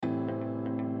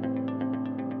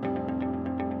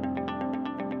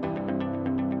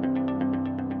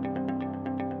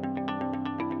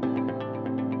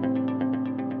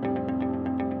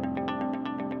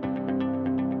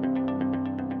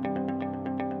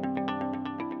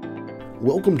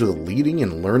Welcome to the Leading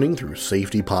and Learning Through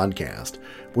Safety podcast,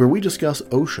 where we discuss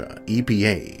OSHA,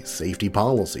 EPA, safety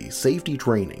policy, safety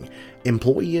training,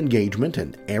 employee engagement,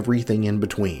 and everything in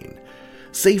between.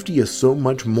 Safety is so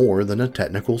much more than a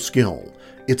technical skill.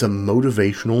 It's a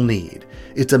motivational need.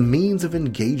 It's a means of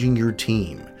engaging your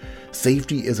team.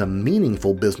 Safety is a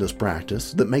meaningful business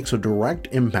practice that makes a direct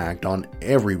impact on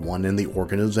everyone in the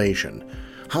organization.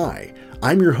 Hi,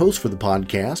 I'm your host for the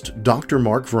podcast, Dr.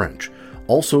 Mark French,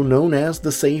 also known as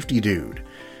the Safety Dude.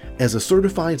 As a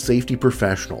certified safety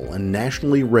professional and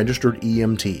nationally registered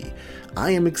EMT,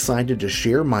 I am excited to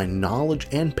share my knowledge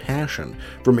and passion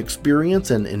from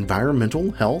experience in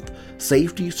environmental, health,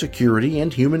 safety, security,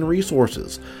 and human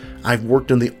resources. I've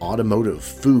worked in the automotive,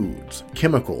 foods,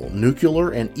 chemical,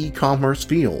 nuclear, and e-commerce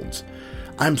fields.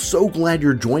 I'm so glad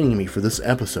you're joining me for this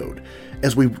episode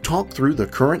as we talk through the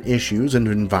current issues in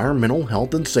environmental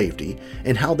health and safety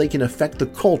and how they can affect the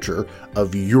culture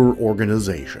of your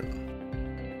organization.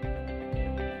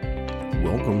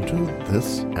 Welcome to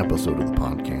this episode of the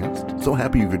podcast. So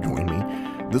happy you could join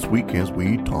me this week as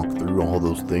we talk through all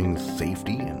those things,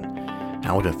 safety and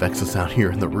how it affects us out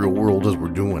here in the real world as we're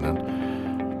doing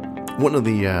it. One of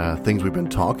the things we've been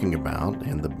talking about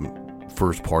in the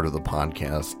first part of the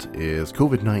podcast is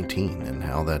COVID-19 and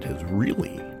how that is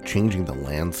really changing the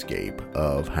landscape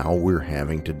of how we're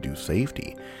having to do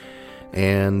safety.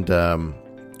 And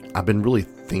I've been really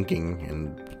thinking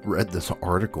and read this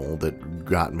article that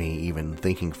got me even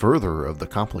thinking further of the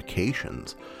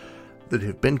complications that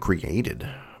have been created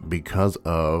because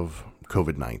of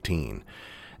COVID-19.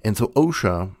 And so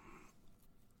OSHA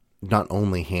not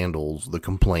only handles the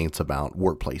complaints about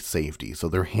workplace safety, so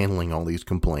they're handling all these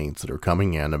complaints that are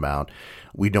coming in about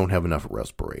we don't have enough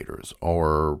respirators,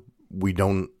 or we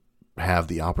don't have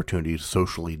the opportunity to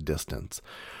socially distance,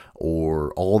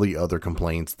 or all the other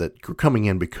complaints that are coming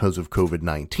in because of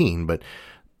COVID-19, but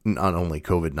not only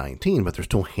COVID-19, but they're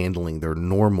still handling their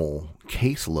normal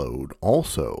caseload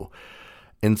also.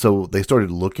 And so they started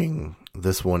looking.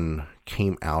 This one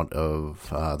came out of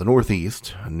the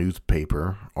Northeast, a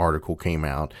newspaper article came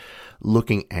out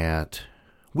looking at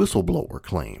whistleblower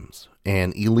claims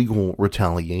and illegal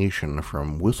retaliation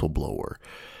from whistleblower.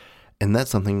 And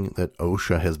that's something that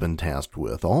OSHA has been tasked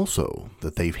with also,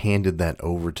 that they've handed that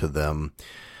over to them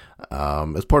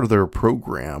as part of their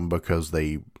program because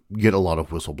they get a lot of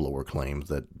whistleblower claims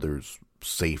that there's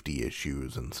safety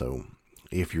issues. And so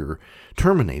if you're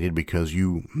terminated because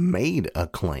you made a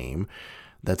claim,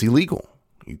 that's illegal.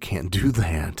 You can't do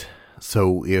that.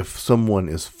 So if someone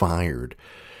is fired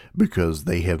because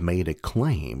they have made a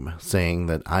claim saying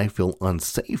that I feel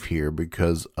unsafe here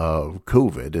because of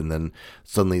COVID, and then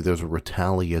suddenly there's a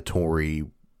retaliatory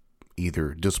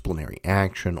either disciplinary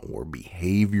action or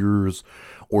behaviors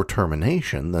or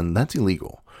termination, then that's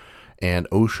illegal. And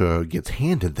OSHA gets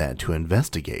handed that to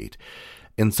investigate.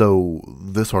 And so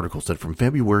this article said from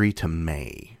February to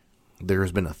May, there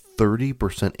has been a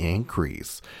 30%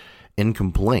 increase in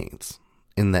complaints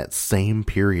in that same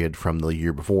period from the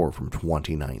year before, from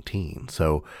 2019.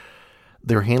 So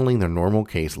they're handling their normal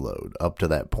caseload up to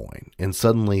that point, and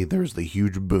suddenly there's the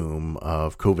huge boom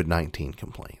of COVID-19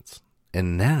 complaints.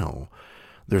 And now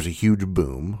there's a huge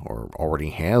boom, or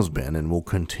already has been and will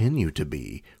continue to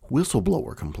be,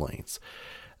 whistleblower complaints.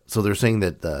 So they're saying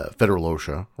that the federal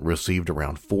OSHA received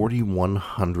around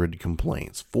 4,100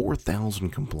 complaints, 4,000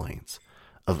 complaints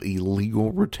of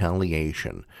illegal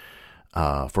retaliation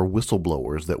for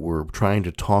whistleblowers that were trying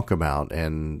to talk about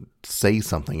and say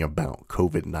something about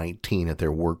COVID-19 at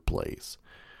their workplace.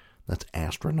 That's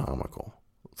astronomical.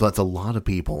 So that's a lot of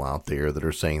people out there that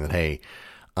are saying that, hey,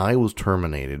 I was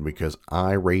terminated because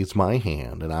I raised my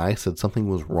hand and I said something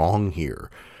was wrong here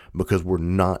because we're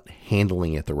not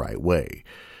handling it the right way.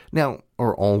 Now,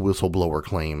 are all whistleblower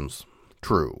claims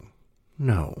true?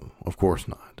 No, of course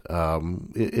not.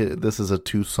 This is a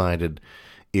two-sided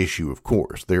issue, of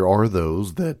course. There are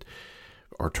those that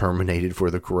are terminated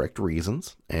for the correct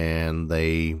reasons, and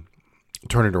they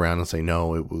turn it around and say,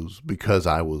 no, it was because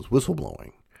I was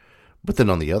whistleblowing. But then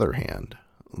on the other hand,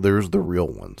 there's the real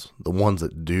ones, the ones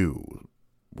that do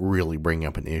really bring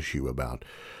up an issue about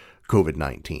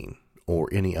COVID-19 or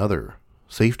any other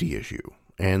safety issue.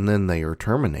 And then they are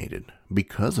terminated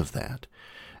because of that.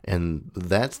 And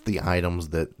that's the items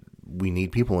that we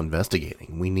need people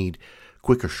investigating. We need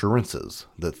quick assurances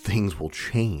that things will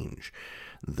change,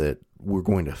 that we're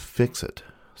going to fix it.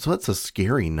 So that's a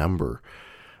scary number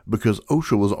because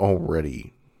OSHA was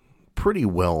already pretty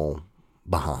well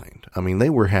behind. I mean,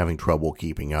 they were having trouble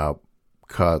keeping up,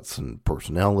 cuts and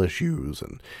personnel issues.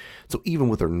 And so even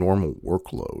with their normal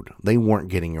workload, they weren't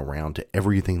getting around to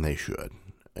everything they should.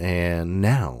 And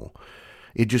now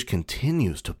it just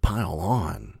continues to pile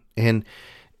on. And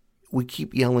we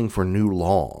keep yelling for new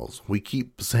laws. We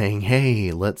keep saying,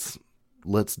 hey, let's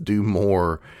do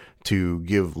more to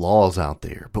give laws out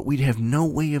there. But we'd have no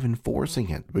way of enforcing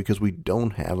it because we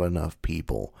don't have enough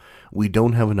people. We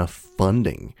don't have enough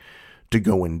funding to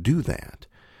go and do that.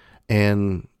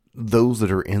 And those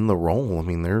that are in the role, I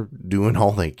mean, they're doing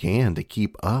all they can to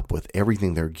keep up with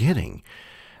everything they're getting.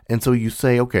 And so you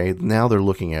say, okay, now they're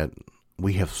looking at,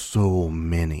 we have so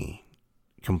many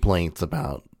complaints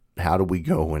about how do we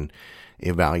go and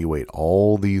evaluate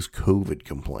all these COVID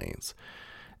complaints.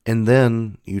 And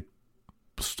then you,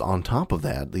 on top of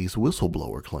that, these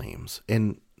whistleblower claims.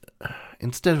 And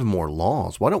instead of more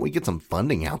laws, why don't we get some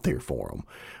funding out there for them?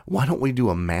 Why don't we do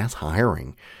a mass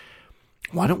hiring?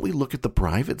 Why don't we look at the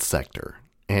private sector?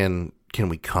 And can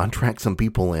we contract some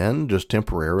people in just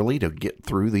temporarily to get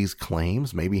through these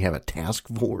claims? Maybe have a task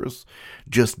force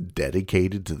just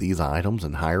dedicated to these items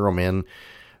and hire them in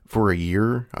for a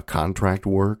year, a contract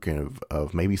work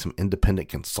of maybe some independent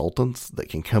consultants that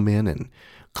can come in and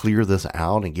clear this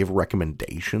out and give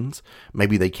recommendations.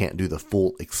 Maybe they can't do the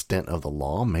full extent of the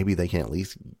law. Maybe they can at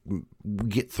least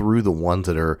get through the ones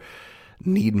that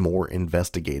need more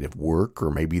investigative work,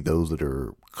 or maybe those that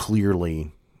are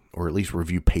clearly, or at least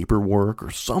review paperwork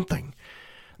or something.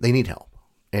 They need help,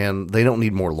 and they don't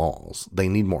need more laws. They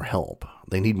need more help.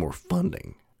 They need more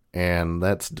funding. And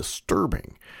that's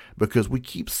disturbing because we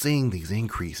keep seeing these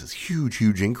increases,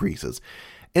 huge increases.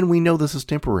 And we know this is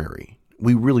temporary.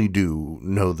 We really do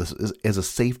know this as a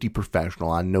safety professional.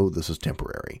 I know this is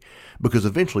temporary because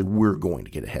eventually we're going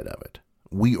to get ahead of it.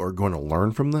 We are going to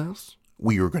learn from this.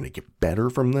 We are going to get better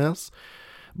from this.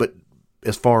 But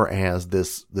as far as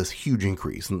this huge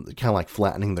increase, and kind of like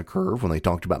flattening the curve when they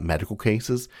talked about medical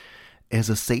cases, as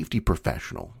a safety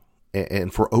professional,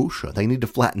 and for OSHA, they need to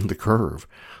flatten the curve.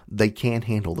 They can't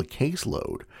handle the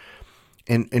caseload.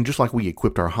 And just like we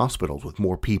equipped our hospitals with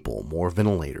more people, more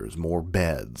ventilators, more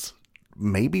beds,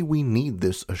 maybe we need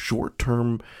a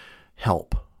short-term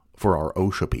help for our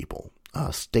OSHA people,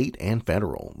 state and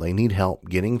federal. They need help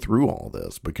getting through all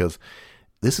this because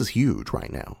this is huge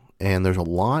right now. And there's a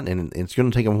lot, and it's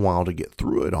going to take them a while to get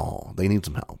through it all. They need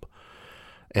some help.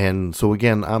 And so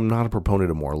again, I'm not a proponent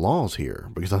of more laws here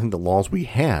because I think the laws we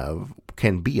have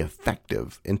can be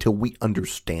effective until we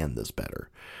understand this better.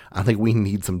 I think we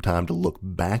need some time to look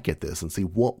back at this and see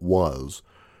what was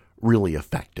really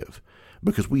effective,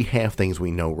 because we have things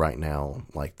we know right now,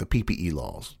 like the PPE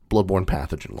laws, bloodborne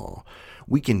pathogen law.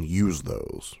 We can use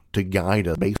those to guide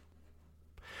us.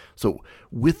 So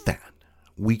with that,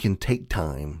 we can take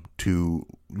time to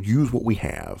use what we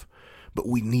have, but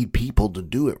we need people to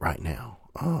do it right now.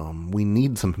 We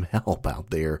need some help out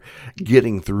there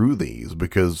getting through these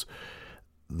because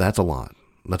that's a lot.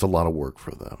 That's a lot of work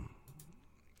for them.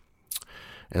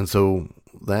 And so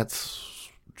that's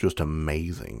just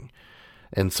amazing.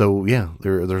 And so, yeah,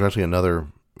 there's actually another,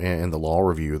 in the law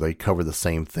review, they cover the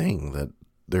same thing, that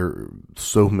there are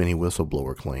so many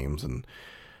whistleblower claims, and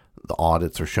the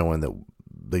audits are showing that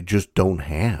they just don't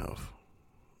have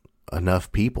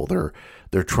enough people.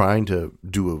 They're trying to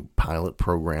do a pilot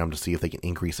program to see if they can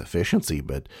increase efficiency,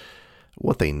 but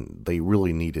what they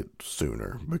really need it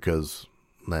sooner, because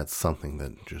that's something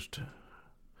that just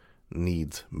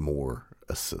needs more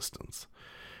assistance.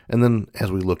 And then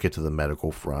as we look into the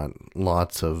medical front,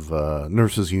 lots of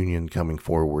nurses union coming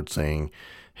forward saying,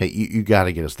 hey, you got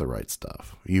to get us the right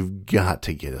stuff. You've got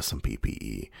to get us some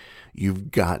PPE.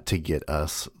 You've got to get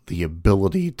us the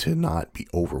ability to not be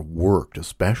overworked,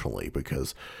 especially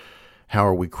because how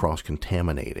are we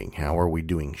cross-contaminating? How are we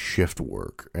doing shift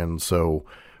work? And so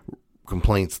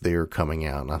complaints there coming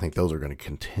out, and I think those are going to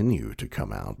continue to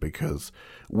come out because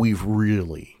we've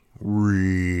really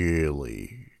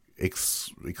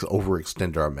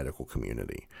overextended our medical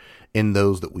community in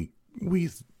those that we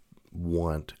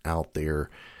want out there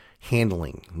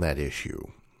handling that issue.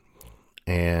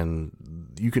 And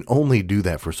you can only do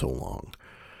that for so long.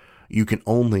 You can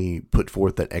only put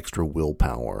forth that extra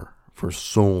willpower for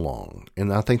so long.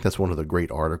 And I think that's one of the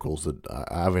great articles that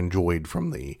I've enjoyed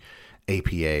from the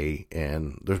APA,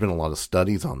 and there's been a lot of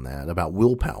studies on that about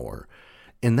willpower.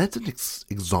 And that's an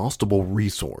exhaustible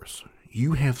resource.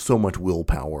 You have so much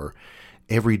willpower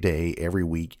every day, every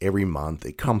week, every month.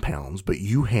 It compounds, but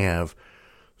you have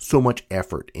so much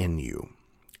effort in you,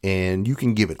 and you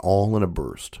can give it all in a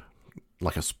burst,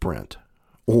 like a sprint,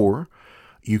 or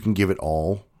you can give it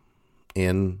all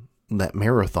in that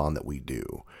marathon that we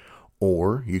do,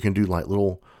 or you can do like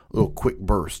little quick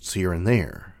bursts here and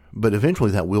there. But eventually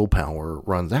that willpower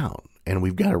runs out, and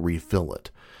we've got to refill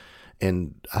it.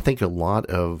 And I think a lot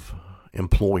of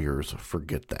employers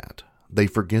forget that. They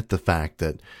forget the fact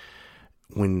that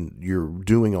when you're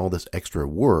doing all this extra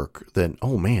work, then,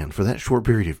 oh man, for that short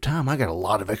period of time, I got a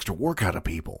lot of extra work out of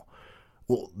people.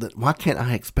 Well, why can't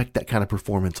I expect that kind of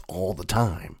performance all the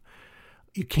time?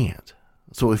 You can't.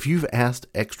 So if you've asked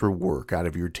extra work out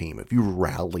of your team, if you've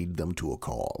rallied them to a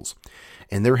cause,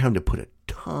 and they're having to put a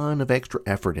ton of extra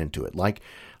effort into it, like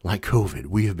COVID,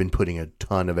 we have been putting a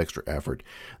ton of extra effort.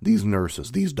 These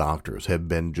nurses, these doctors have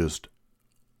been just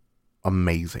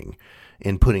amazing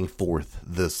in putting forth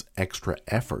this extra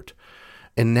effort.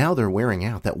 And now they're wearing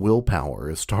out. That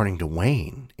willpower is starting to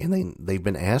wane. And they've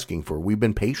been asking for, we've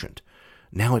been patient.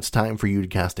 Now it's time for you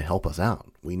guys to help us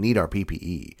out. We need our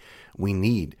PPE. We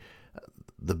need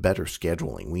the better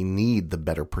scheduling. We need the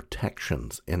better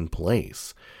protections in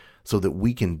place so that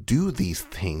we can do these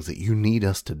things that you need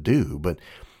us to do. But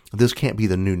this can't be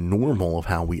the new normal of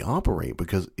how we operate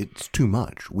because it's too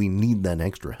much. We need that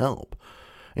extra help.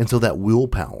 And so that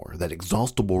willpower, that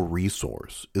exhaustible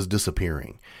resource is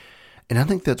disappearing. And I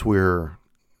think that's where,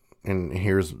 and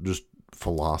here's just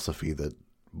philosophy that,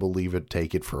 believe it,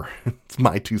 take it for, it's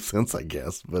my 2 cents, I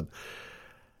guess, but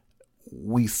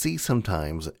we see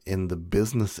sometimes in the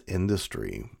business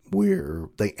industry where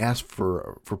they ask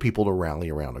for people to rally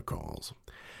around a cause.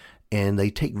 And they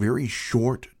take very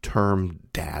short-term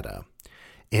data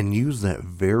and use that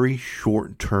very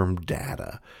short-term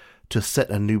data to set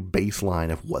a new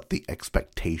baseline of what the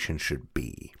expectation should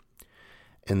be.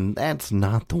 And that's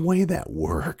not the way that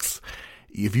works.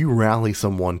 If you rally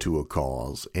someone to a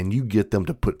cause and you get them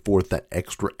to put forth that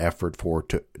extra effort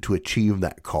to achieve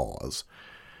that cause,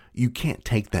 you can't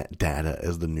take that data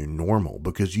as the new normal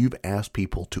because you've asked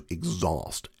people to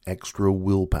exhaust extra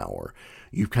willpower.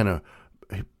 You've kind of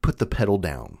put the pedal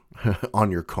down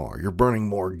on your car. You're burning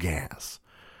more gas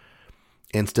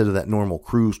instead of that normal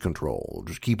cruise control,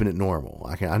 just keeping it normal.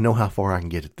 I know how far I can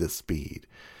get at this speed.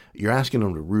 You're asking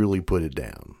them to really put it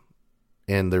down,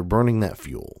 and they're burning that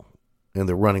fuel, and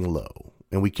they're running low,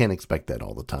 and we can't expect that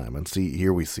all the time. And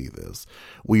here we see this.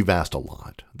 We've asked a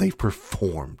lot. They've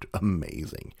performed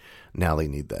amazing. Now they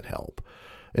need that help.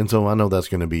 And so I know that's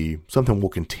going to be something we'll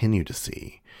continue to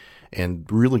see, and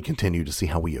really continue to see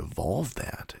how we evolve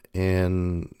that,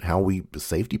 and how we,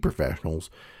 safety professionals,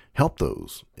 help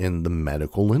those in the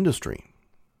medical industry.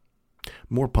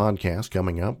 More podcasts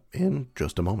coming up in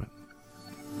just a moment.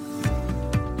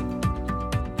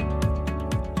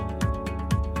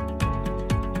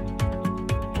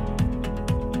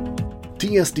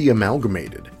 TSD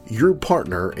Amalgamated, your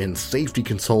partner in safety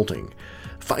consulting.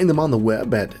 Find them on the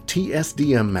web at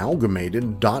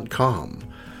tsdamalgamated.com.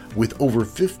 With over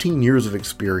 15 years of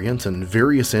experience in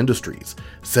various industries,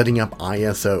 setting up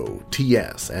ISO,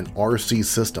 TS, and RC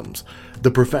systems,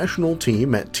 the professional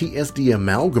team at TSD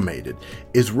Amalgamated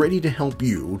is ready to help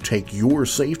you take your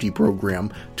safety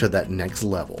program to that next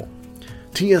level.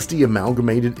 TSD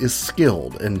Amalgamated is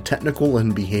skilled in technical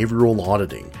and behavioral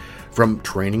auditing, from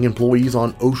training employees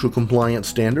on OSHA compliance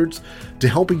standards to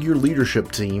helping your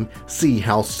leadership team see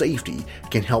how safety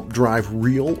can help drive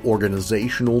real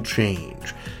organizational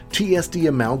change. TSD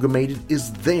Amalgamated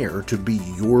is there to be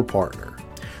your partner.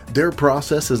 Their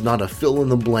process is not a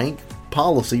fill-in-the-blank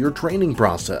policy or training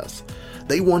process.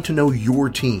 They want to know your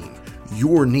team,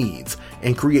 your needs,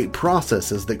 and create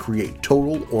processes that create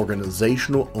total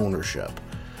organizational ownership.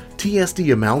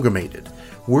 TSD Amalgamated.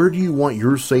 Where do you want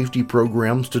your safety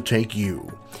programs to take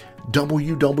you?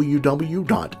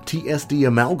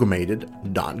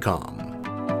 www.tsdamalgamated.com.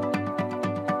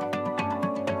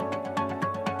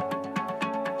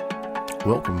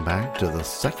 Welcome back to the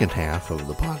second half of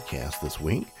the podcast this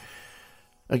week.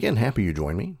 Again, happy you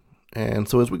joined me. And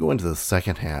so as we go into the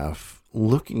second half,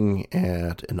 looking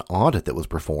at an audit that was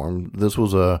performed, this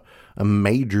was a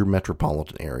major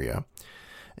metropolitan area.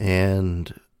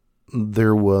 And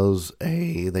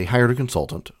they hired a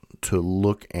consultant to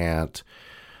look at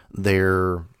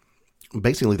their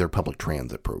public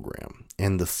transit program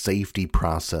and the safety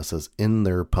processes in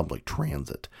their public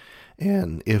transit,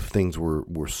 and if things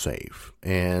were safe.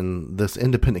 And this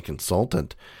independent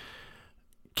consultant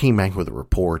came back with a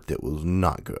report that was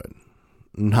not good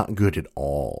at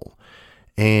all.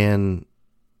 And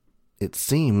it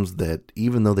seems that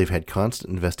even though they've had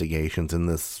constant investigations in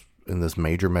this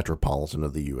major metropolitan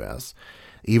of the U.S.,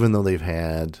 even though they've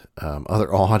had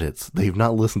other audits, they've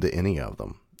not listened to any of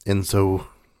them. And so,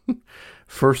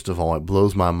 first of all, it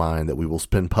blows my mind that we will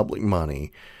spend public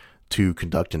money to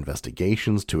conduct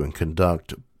investigations, to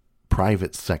conduct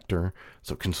private sector,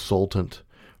 so consultant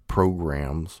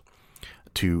programs,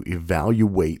 to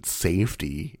evaluate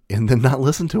safety, and then not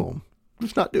listen to them.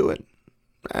 Just not do it.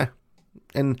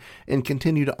 And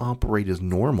continue to operate as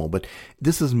normal. But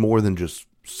this is more than just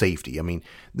safety. I mean,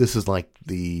 this is like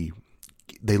they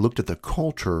looked at the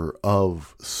culture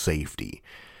of safety.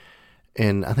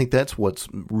 And I think that's what's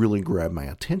really grabbed my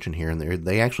attention here. And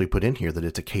they actually put in here that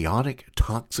it's a chaotic,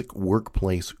 toxic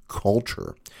workplace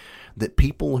culture, that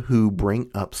people who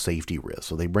bring up safety risks,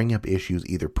 so they bring up issues,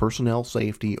 either personnel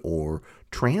safety or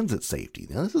transit safety.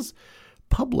 Now, this is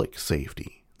public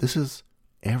safety. This is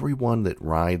everyone that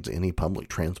rides any public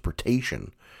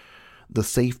transportation. The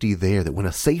safety there, that when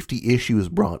a safety issue is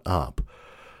brought up,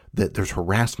 that there's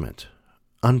harassment,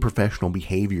 unprofessional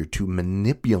behavior to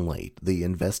manipulate the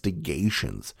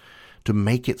investigations, to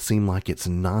make it seem like it's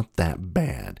not that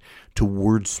bad, to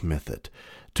wordsmith it,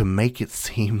 to make it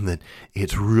seem that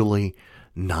it's really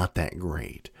not that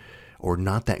great, or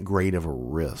not that great of a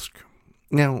risk.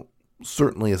 Now,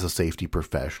 certainly as a safety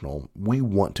professional, we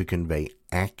want to convey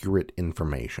accurate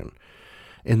information.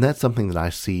 And that's something that I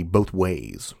see both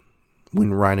ways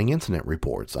when writing incident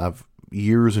reports. I've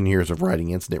years and years of writing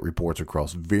incident reports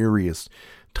across various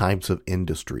types of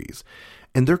industries.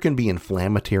 And there can be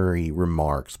inflammatory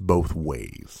remarks both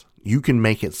ways. You can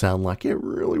make it sound like it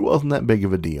really wasn't that big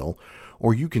of a deal,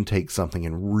 or you can take something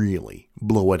and really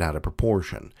blow it out of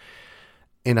proportion.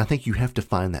 And I think you have to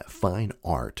find that fine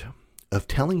art of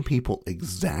telling people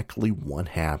exactly what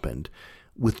happened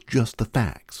with just the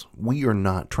facts. We are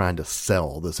not trying to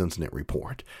sell this incident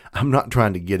report. I'm not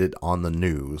trying to get it on the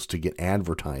news to get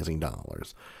advertising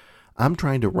dollars. I'm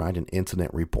trying to write an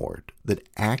incident report that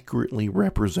accurately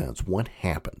represents what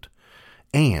happened.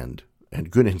 And a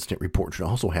good incident report should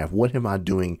also have, what am I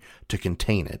doing to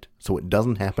contain it so it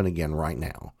doesn't happen again right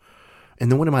now? And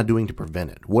then what am I doing to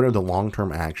prevent it? What are the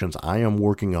long-term actions I am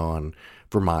working on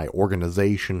for my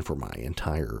organization, for my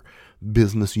entire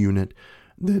business unit,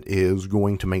 that is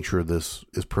going to make sure this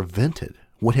is prevented?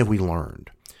 What have we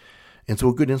learned? And so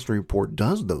a good incident report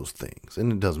does those things,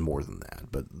 and it does more than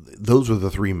that. But those are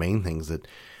the three main things that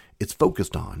it's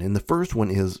focused on. And the first one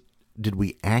is, did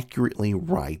we accurately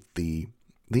write the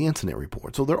incident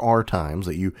report? So there are times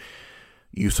that you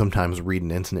sometimes read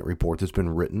an incident report that's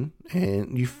been written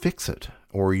and you fix it,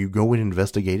 or you go and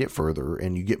investigate it further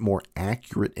and you get more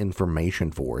accurate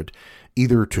information for it,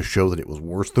 either to show that it was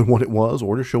worse than what it was,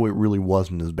 or to show it really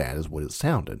wasn't as bad as what it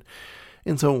sounded.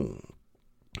 And so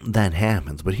that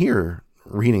happens. But here,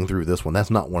 reading through this one,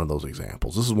 that's not one of those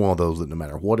examples. This is one of those that no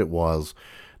matter what it was,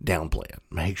 downplay it.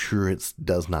 Make sure it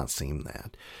does not seem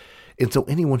that. And so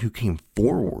anyone who came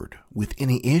forward with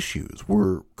any issues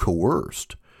were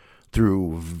coerced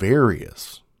through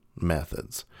various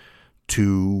methods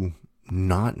to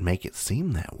not make it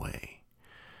seem that way.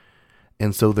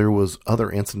 And so there was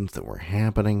other incidents that were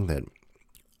happening that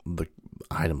the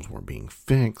items weren't being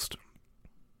fixed.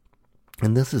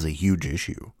 And this is a huge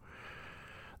issue,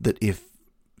 that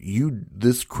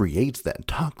this creates that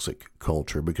toxic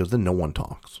culture, because then no one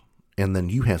talks. And then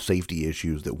you have safety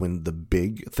issues that when the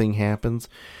big thing happens,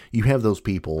 you have those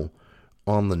people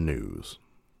on the news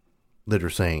that are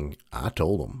saying, I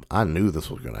told them, I knew this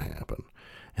was going to happen.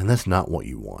 And that's not what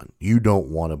you want. You don't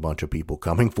want a bunch of people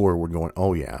coming forward going,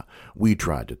 oh yeah, we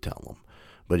tried to tell them.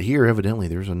 But here, evidently,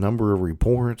 there's a number of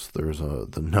reports. There's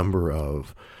the number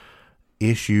of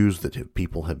issues that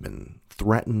people have been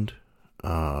threatened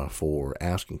for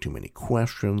asking too many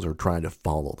questions or trying to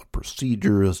follow the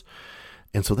procedures.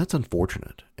 And so that's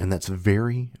unfortunate. And that's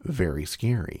very, very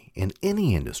scary in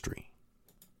any industry.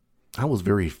 I was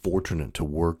very fortunate to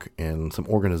work in some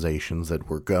organizations that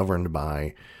were governed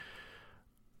by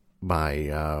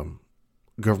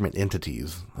government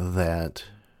entities that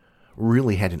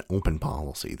really had an open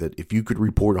policy, that if you could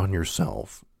report on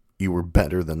yourself, you were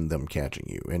better than them catching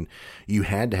you. And you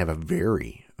had to have a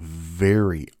very,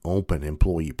 very open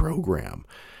employee program.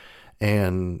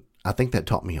 And I think that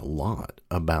taught me a lot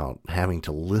about having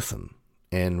to listen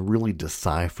and really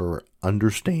decipher,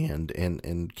 understand,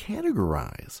 and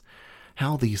categorize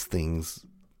how these things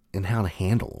and how to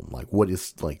handle them. Like, what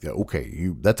is, like, okay,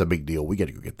 that's a big deal, we got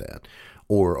to go get that.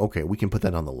 Or, okay, we can put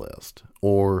that on the list.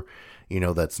 Or,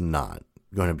 that's not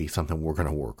going to be something we're going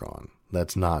to work on.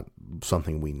 That's not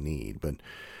something we need. But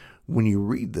when you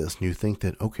read this and you think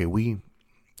that, okay, we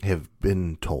have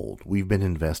been told, we've been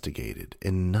investigated,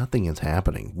 and nothing is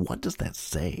happening, what does that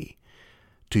say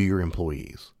to your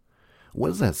employees? What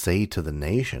does that say to the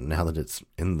nation now that it's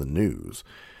in the news?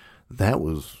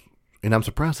 And I'm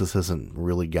surprised this hasn't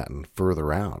really gotten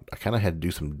further out. I kind of had to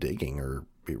do some digging, or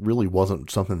it really wasn't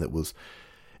something that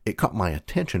it caught my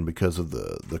attention because of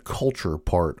the culture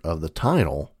part of the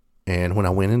title. And when I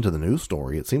went into the news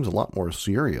story, it seems a lot more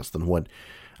serious than what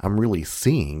I'm really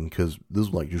seeing, because this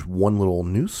is like just one little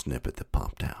news snippet that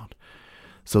popped out.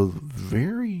 So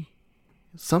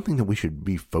something that we should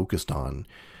be focused on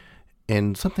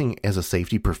And something as a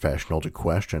safety professional to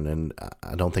question, and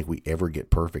I don't think we ever get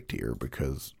perfect here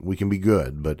because we can be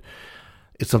good, but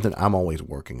it's something I'm always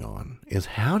working on, is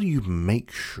how do you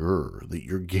make sure that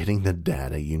you're getting the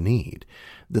data you need?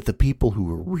 That the people who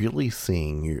are really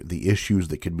seeing the issues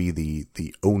that could be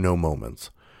the oh no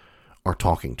moments are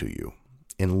talking to you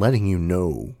and letting you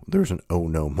know there's an oh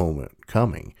no moment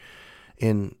coming.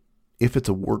 And if it's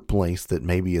a workplace that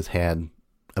maybe has had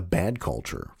a bad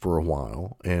culture for a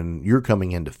while and you're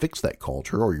coming in to fix that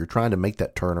culture, or you're trying to make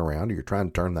that turnaround, or you're trying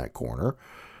to turn that corner,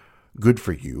 good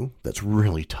for you. That's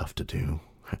really tough to do.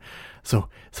 So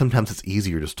sometimes it's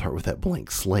easier to start with that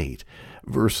blank slate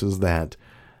versus the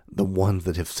ones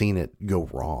that have seen it go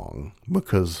wrong,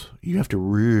 because you have to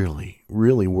really,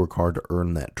 really work hard to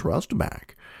earn that trust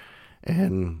back.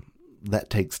 And that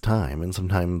takes time. And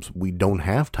sometimes we don't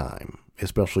have time,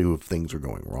 especially if things are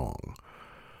going wrong.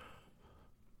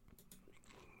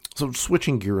 So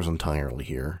switching gears entirely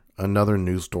here, another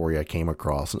news story I came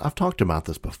across, and I've talked about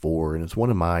this before, and it's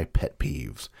one of my pet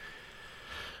peeves.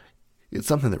 It's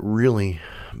something that really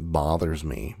bothers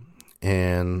me,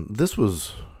 and this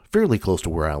was fairly close to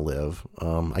where I live.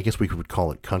 I guess we would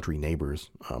call it country neighbors.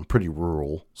 Pretty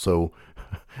rural, so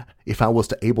if I was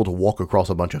able to walk across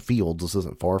a bunch of fields, this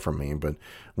isn't far from me, but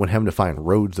when having to find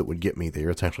roads that would get me there,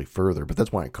 it's actually further, but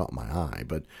that's why it caught my eye.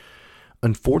 But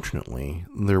unfortunately,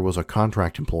 there was a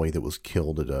contract employee that was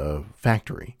killed at a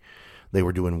factory. They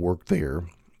were doing work there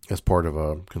as part of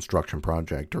a construction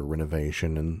project or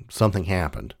renovation, and something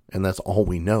happened. And that's all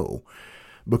we know,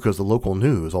 because the local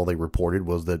news, all they reported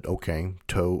was that, okay,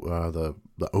 the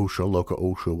OSHA, local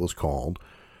OSHA was called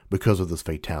because of this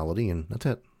fatality, and that's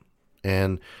it.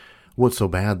 And what's so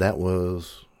bad, that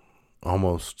was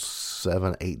almost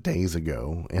 7-8 days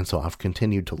ago, and so I've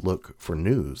continued to look for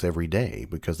news every day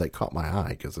because that caught my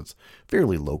eye, because it's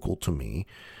fairly local to me,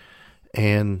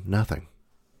 and nothing.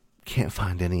 Can't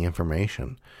find any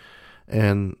information.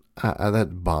 And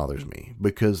that bothers me,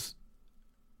 because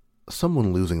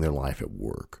someone losing their life at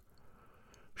work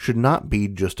should not be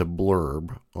just a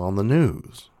blurb on the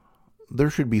news. There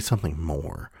should be something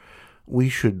more. We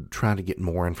should try to get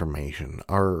more information.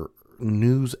 Our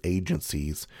news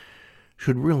agencies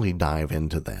should really dive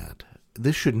into that.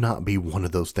 This should not be one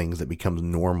of those things that becomes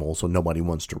normal so nobody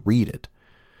wants to read it.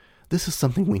 This is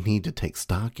something we need to take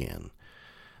stock in.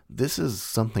 This is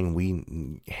something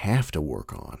we have to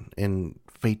work on, and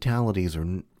fatalities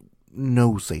are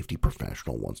no safety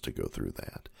professional wants to go through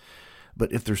that.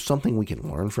 But if there's something we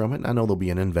can learn from it, I know there'll be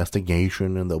an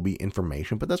investigation and there'll be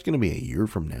information, but that's going to be a year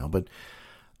from now. But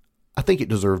I think it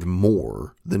deserved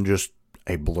more than just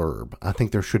a blurb. I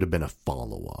think there should have been a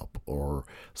follow-up or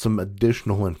some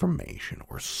additional information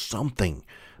or something.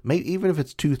 Maybe even if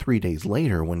it's 2-3 days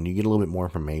later, when you get a little bit more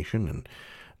information and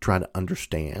try to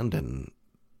understand and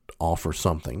offer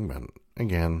something. But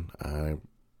again,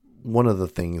 one of the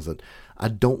things that I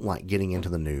don't like getting into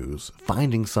the news,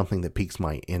 finding something that piques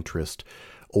my interest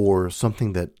or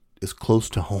something that is close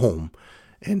to home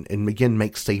and again,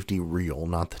 makes safety real.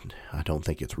 Not that I don't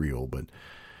think it's real, but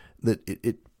that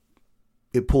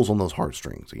it pulls on those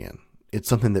heartstrings again. It's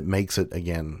something that makes it,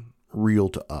 again, real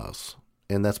to us.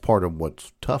 And that's part of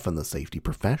what's tough in the safety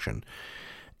profession,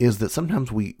 is that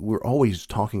sometimes we're always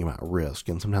talking about risk,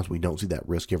 and sometimes we don't see that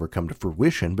risk ever come to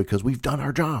fruition because we've done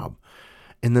our job.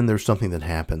 And then there's something that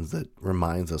happens that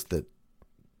reminds us that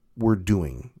we're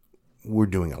doing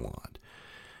a lot.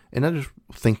 And I just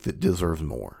think that deserves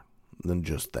more than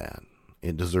just that.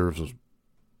 It deserves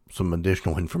some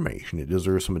additional information. It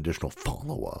deserves some additional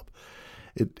follow-up.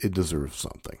 It deserves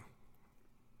something.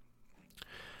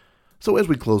 So as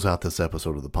we close out this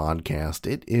episode of the podcast,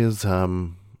 it is a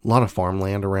lot of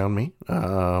farmland around me,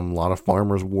 a lot of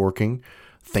farmers working.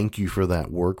 Thank you for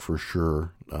that work for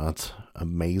sure. It's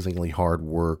amazingly hard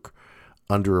work,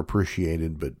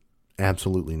 underappreciated, but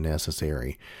absolutely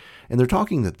necessary. And they're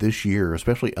talking that this year,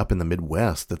 especially up in the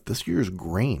Midwest, that this year's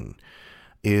grain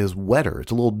is wetter.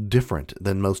 It's a little different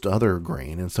than most other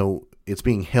grain. And so it's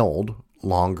being held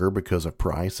longer because of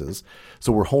prices.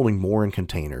 So we're holding more in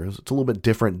containers. It's a little bit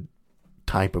different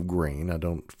type of grain. I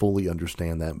don't fully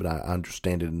understand that, but I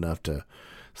understand it enough to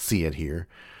see it here.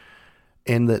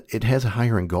 And that it has a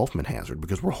higher engulfment hazard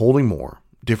because we're holding more,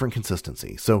 different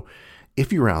consistency. So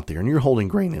if you're out there and you're holding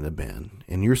grain in a bin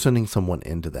and you're sending someone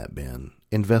into that bin,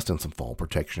 invest in some fall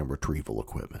protection and retrieval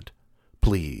equipment.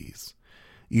 Please.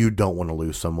 You don't want to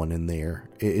lose someone in there.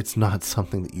 It's not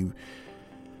something that you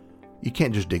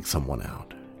can't just dig someone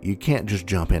out. You can't just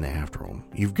jump in after them.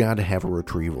 You've got to have a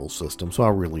retrieval system. So I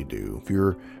really do. If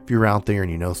you're out there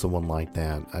and you know someone like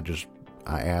that,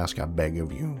 I beg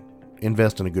of you,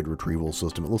 invest in a good retrieval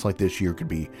system. It looks like this year could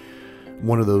be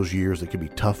one of those years that could be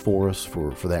tough for us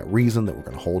for that reason, that we're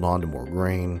going to hold on to more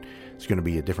grain. It's going to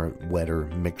be a different, wetter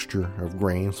mixture of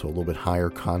grain, so a little bit higher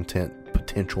content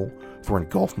potential for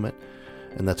engulfment.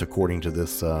 And that's according to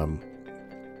this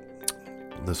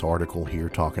this article here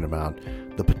talking about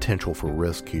the potential for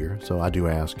risk here. So I do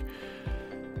ask,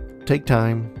 take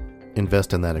time,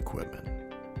 invest in that equipment.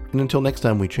 And until next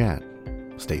time we chat,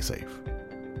 stay safe.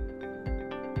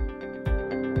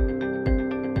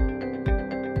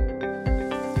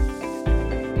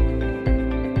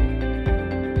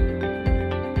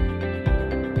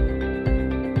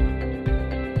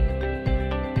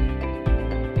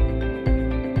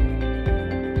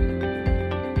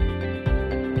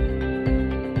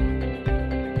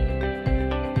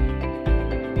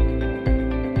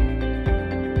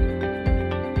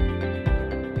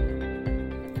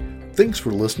 Thanks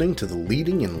for listening to the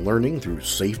Leading and Learning Through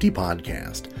Safety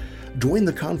podcast. Join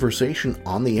the conversation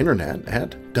on the internet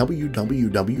at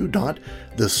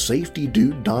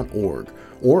www.thesafetydude.org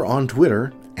or on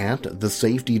Twitter at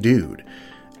thesafetydude.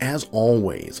 As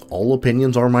always, all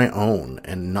opinions are my own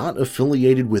and not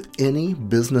affiliated with any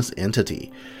business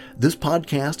entity. This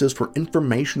podcast is for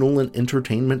informational and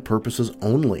entertainment purposes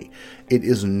only. It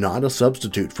is not a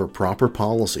substitute for proper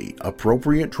policy,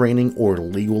 appropriate training, or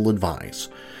legal advice.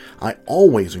 I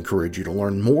always encourage you to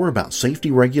learn more about safety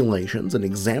regulations and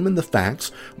examine the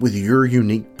facts with your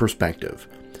unique perspective.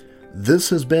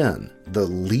 This has been the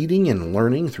Leading and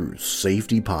Learning Through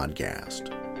Safety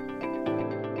podcast.